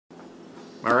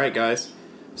Alright guys,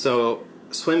 so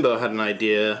Swimbo had an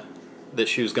idea that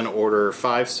she was going to order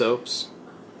 5 soaps,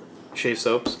 shave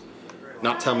soaps,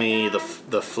 not tell me the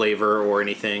flavor or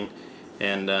anything,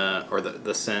 and or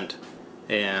the scent,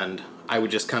 and I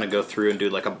would just kind of go through and do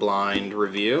like a blind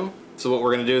review. So what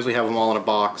we're going to do is we have them all in a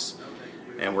box,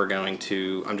 and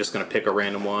I'm just going to pick a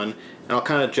random one, and I'll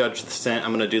kind of judge the scent.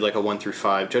 I'm going to do like a 1 through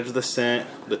 5, judge the scent,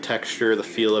 the texture, the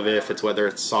feel of it, whether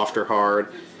it's soft or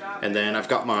hard, and then I've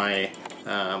got my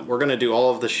we're going to do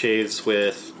all of the shaves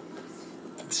with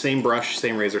same brush,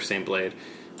 same razor, same blade.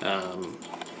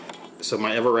 So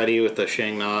my Everready with the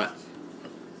Shang Knot,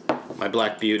 my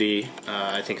Black Beauty,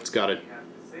 I think it's got a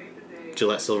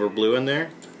Gillette Silver Blue in there.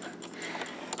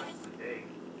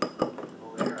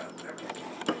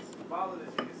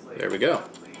 There we go.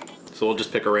 So we'll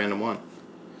just pick a random one.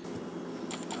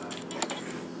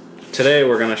 Today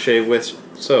we're going to shave with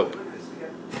soap.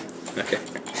 Okay.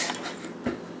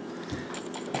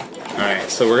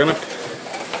 Alright, so we're gonna,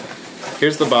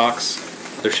 here's the box.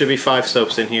 There should be 5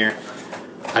 soaps in here.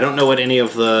 I don't know what any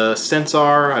of the scents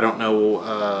are. I don't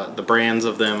know the brands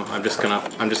of them. I'm just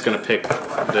gonna pick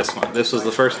this one. This was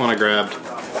the first one I grabbed.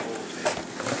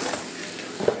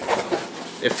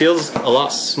 It feels a lot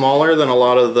smaller than a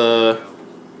lot of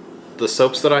the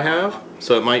soaps that I have,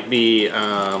 so it might be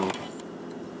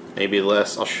maybe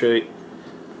less. I'll show you.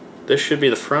 This should be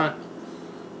the front.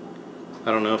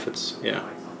 I don't know if it's, yeah.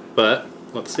 But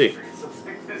let's see.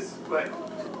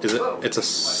 Is it? It's a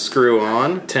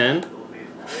screw-on 10.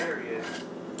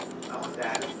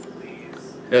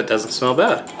 It doesn't smell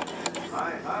bad.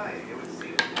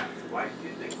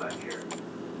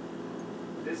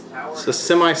 It's a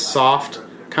semi-soft,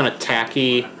 kind of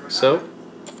tacky soap.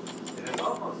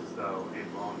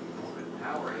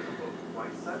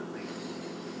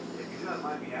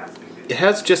 It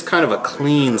has just kind of a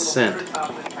clean scent.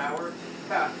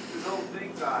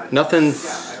 Nothing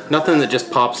that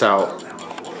just pops out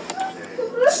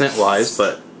scent-wise,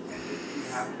 but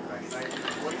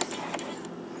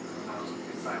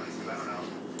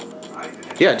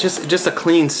yeah, just a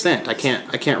clean scent. I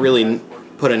can't really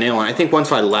put a nail on it. I think once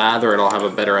I lather it, I'll have a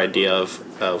better idea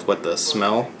of what the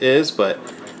smell is. But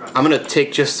I'm gonna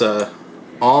take just a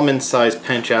almond-sized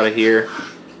pinch out of here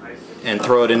and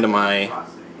throw it into my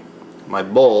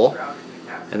bowl,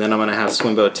 and then I'm gonna have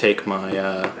Swimbo take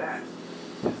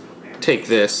take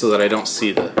this so that I don't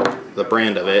see the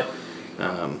brand of it.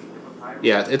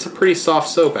 Yeah, it's a pretty soft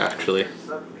soap actually.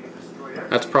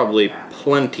 That's probably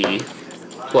plenty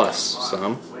plus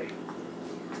some.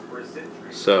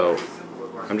 So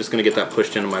I'm just gonna get that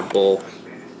pushed into my bowl.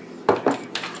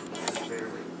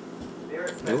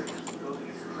 Nope.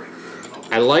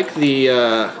 I like the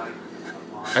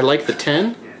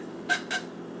 10.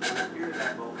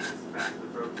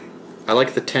 I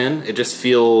like the 10. It just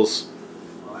feels.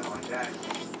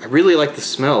 I really like the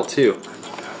smell too.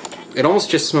 It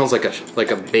almost just smells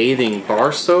like a bathing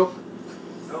bar soap.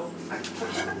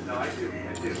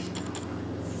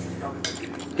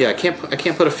 Yeah, I can't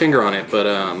put a finger on it, but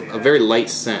a very light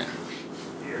scent.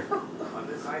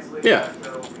 Yeah.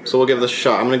 So we'll give this a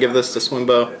shot. I'm gonna give this to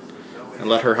Swimbo and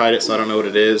let her hide it so I don't know what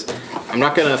it is. I'm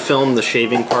not gonna film the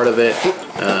shaving part of it.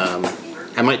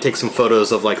 I might take some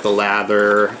photos of like the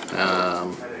lather.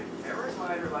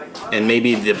 And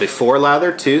maybe the before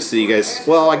lather too, so you guys,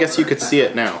 well, I guess you could see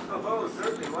it now.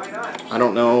 I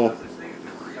don't know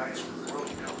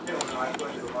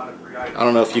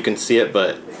if you can see it,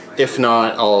 but if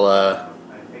not,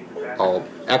 I'll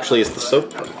actually, is the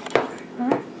soap?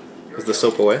 Is the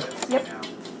soap away? Yep.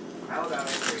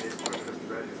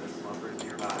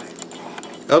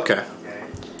 Okay.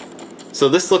 So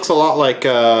this looks a lot like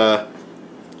the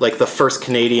First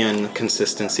Canadian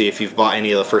consistency, if you've bought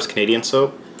any of the First Canadian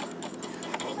soap.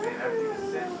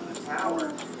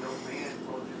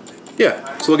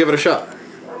 Yeah, so we'll give it a shot.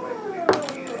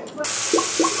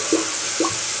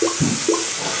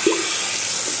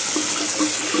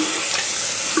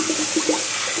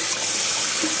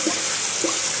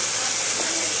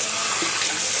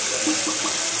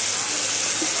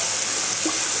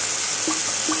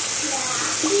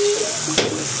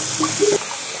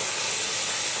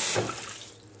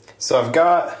 So I've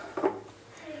got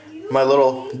my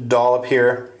little dollop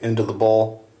here into the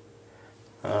bowl.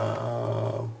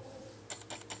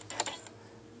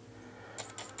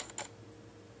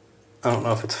 I don't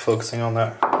know if it's focusing on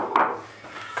that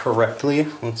correctly.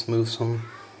 Let's move some.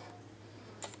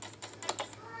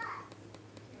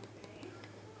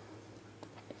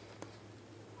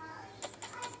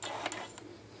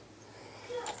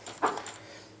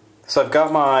 So I've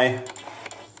got my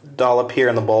dollop here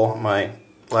in the bowl, my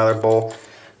lather bowl.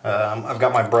 I've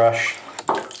got my brush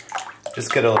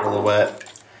Just get it a little wet.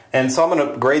 And so I'm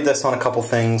going to grade this on a couple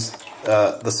things.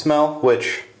 The smell,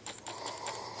 which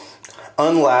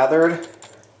unlathered,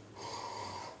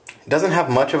 doesn't have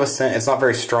much of a scent. It's not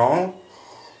very strong.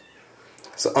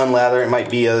 So unlathered, it might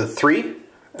be a 3.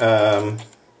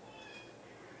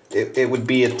 It would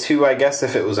be a 2, I guess,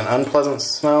 if it was an unpleasant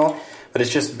smell. But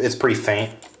it's pretty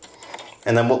faint.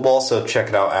 And then we'll also check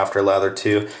it out after lather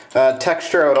too.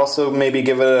 Texture, I would also maybe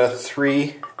give it a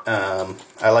 3.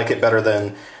 I like it better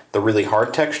than the really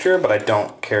hard texture, but I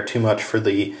don't care too much for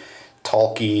the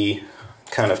talky,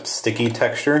 kind of sticky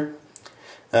texture.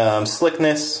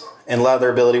 Slickness and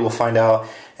latherability, we'll find out.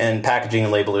 And packaging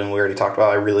and labeling, we already talked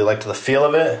about. I really liked the feel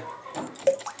of it.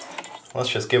 Let's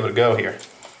just give it a go here.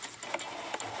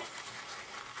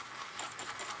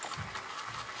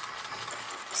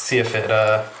 See if it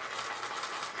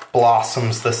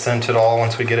blossoms the scent at all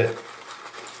once we get it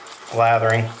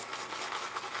lathering.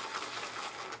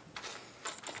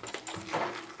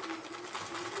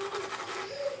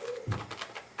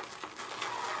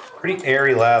 Pretty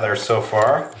airy lather so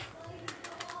far.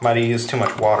 Might have used too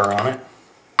much water on it.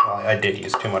 Well, I did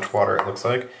use too much water, it looks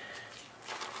like.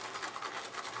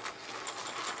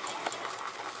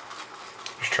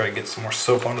 Just try to get some more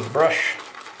soap onto the brush.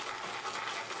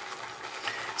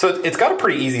 So it's got a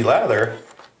pretty easy lather.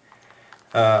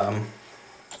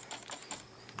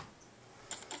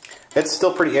 It's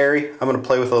still pretty airy. I'm going to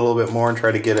play with it a little bit more and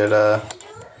try to get it a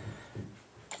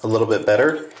little bit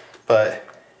better. But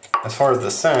as far as the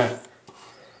scent,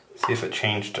 see if it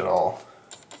changed at all.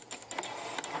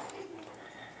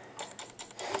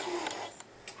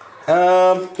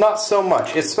 Not so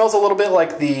much. It smells a little bit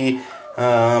like the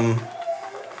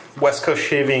West Coast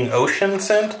Shaving Ocean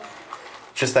scent.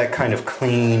 Just that kind of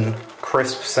clean,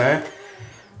 crisp scent.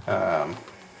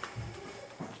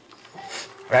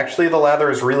 Actually, the lather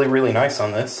is really, really nice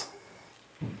on this.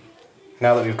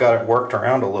 Now that we've got it worked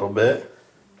around a little bit.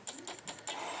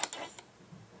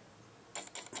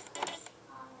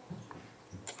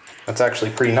 That's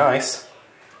actually pretty nice.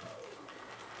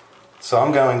 So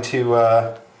I'm going to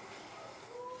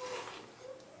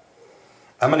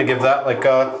give that like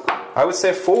I would say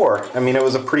a 4. I mean, it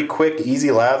was a pretty quick,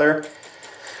 easy lather.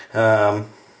 The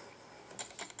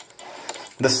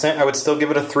scent, I would still give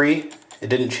it a 3. It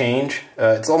didn't change.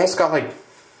 It's almost got like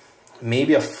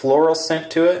maybe a floral scent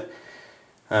to it.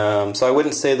 So I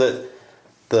wouldn't say that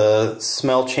the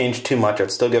smell changed too much.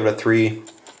 I'd still give it a 3.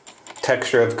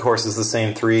 Texture, of course, is the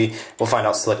same 3. We'll find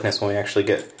out slickness when we actually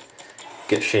get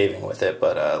shaving with it.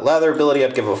 But latherability,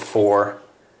 I'd give a 4.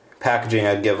 Packaging,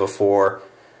 I'd give a 4.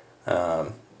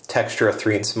 Texture, a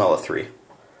 3, and smell, a 3.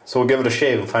 So we'll give it a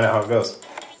shave and find out how it goes.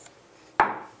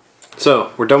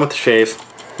 So we're done with the shave.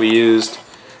 We used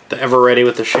the Everready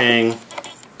with the Shang,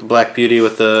 the Black Beauty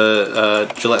with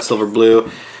the Gillette Silver Blue.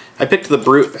 I picked the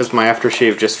Brute as my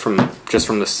aftershave just from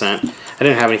the scent. I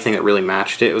didn't have anything that really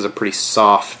matched it. It was a pretty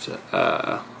soft,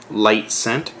 light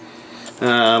scent.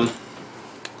 My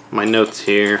notes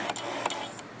here.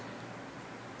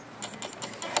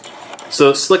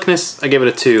 So slickness, I give it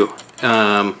a 2.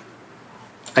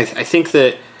 I think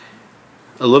that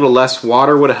a little less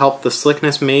water would have helped the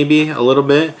slickness, maybe a little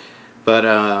bit, but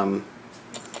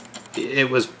it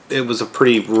was a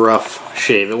pretty rough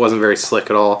shave. It wasn't very slick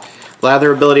at all.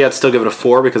 Latherability, I'd still give it a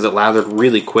 4 because it lathered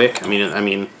really quick. I mean,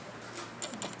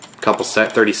 a couple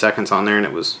 30 seconds on there and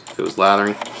it was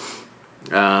lathering.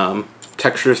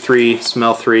 Texture 3,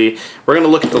 smell 3. We're gonna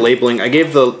look at the labeling. I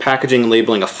gave the packaging and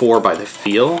labeling a 4 by the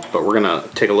feel, but we're gonna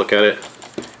take a look at it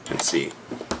and see.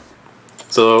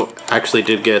 So I actually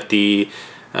did get the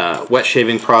wet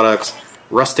shaving products,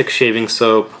 rustic shaving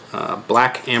soap,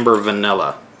 black amber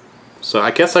vanilla. So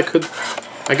I guess I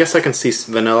can see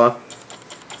vanilla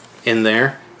in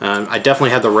there. I definitely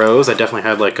had the rose. I definitely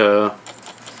had like a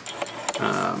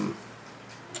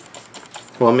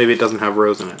well, maybe it doesn't have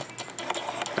rose in it.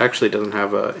 Actually, it doesn't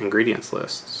have ingredients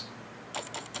lists.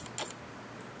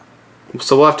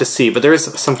 So we'll have to see, but there is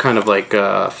some kind of like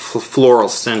floral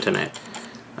scent in it.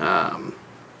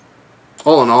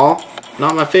 All in all,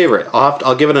 not my favorite.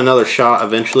 I'll give it another shot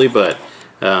eventually, but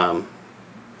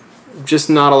just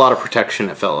not a lot of protection,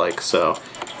 it felt like. So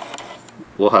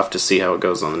we'll have to see how it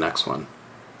goes on the next one.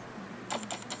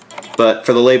 But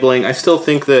for the labeling, I still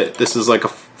think that this is like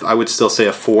I would still say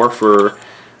a 4 for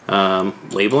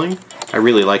labeling. I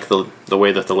really like the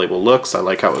way that the label looks. I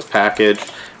like how it was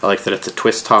packaged. I like that it's a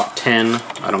twist top 10.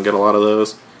 I don't get a lot of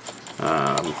those.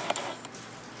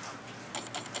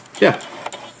 Yeah.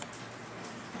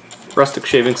 Rustic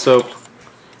shaving soap,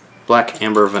 black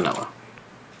amber vanilla.